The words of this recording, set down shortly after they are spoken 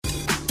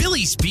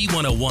Phillies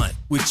B101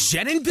 with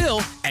Jen and Bill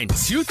and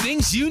two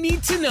things you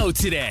need to know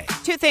today.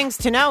 Two Things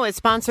to Know is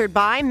sponsored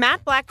by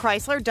Matt Black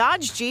Chrysler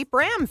Dodge Jeep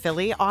Ram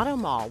Philly Auto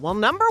Mall. Well,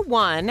 number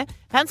one,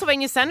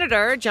 Pennsylvania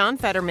Senator John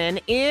Fetterman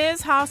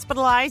is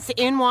hospitalized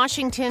in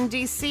Washington,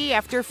 D.C.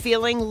 after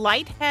feeling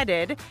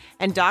lightheaded,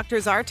 and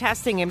doctors are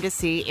testing him to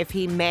see if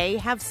he may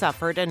have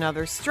suffered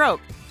another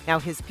stroke. Now,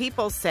 his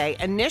people say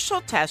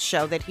initial tests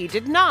show that he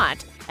did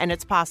not, and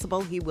it's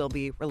possible he will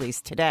be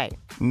released today.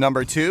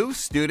 Number two,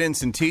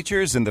 students and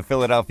teachers in the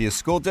Philadelphia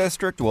School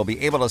District will be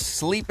able to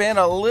sleep in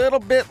a little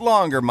bit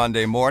longer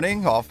Monday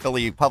morning. All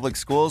Philly public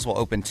schools will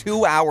open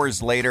 2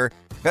 hours later,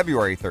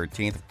 February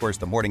 13th, of course,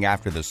 the morning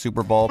after the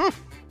Super Bowl.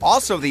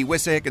 Also, the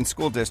Wissahickon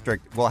School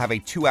District will have a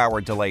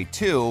 2-hour delay,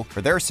 too,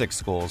 for their 6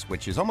 schools,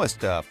 which is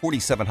almost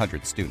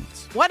 4,700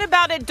 students. What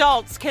about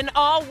adults? Can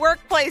all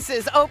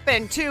workplaces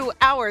open 2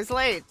 hours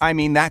late? I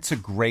mean, that's a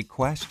great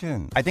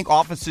question. I think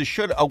offices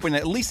should open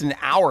at least an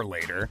hour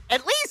later.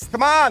 At least?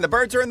 Come on, the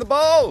birds are in the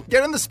bowl.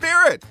 Get in the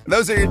spirit.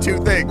 Those are your two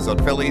things on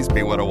Phillies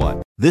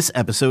B101. This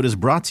episode is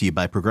brought to you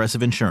by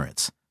Progressive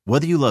Insurance.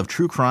 Whether you love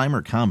true crime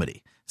or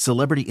comedy,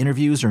 celebrity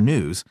interviews or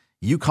news,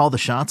 you call the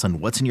shots on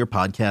what's in your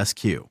podcast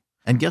queue.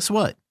 And guess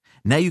what?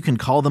 Now you can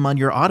call them on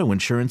your auto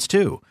insurance,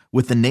 too,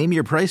 with the Name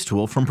Your Price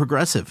tool from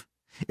Progressive.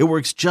 It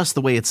works just the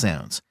way it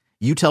sounds.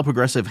 You tell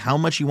Progressive how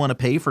much you want to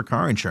pay for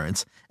car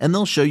insurance, and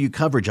they'll show you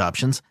coverage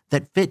options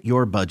that fit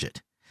your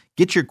budget.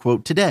 Get your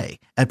quote today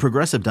at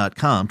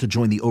Progressive.com to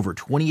join the over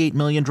 28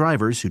 million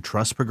drivers who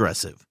trust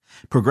Progressive.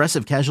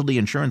 Progressive Casualty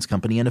Insurance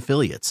Company and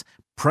Affiliates.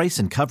 Price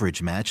and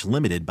coverage match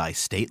limited by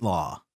state law.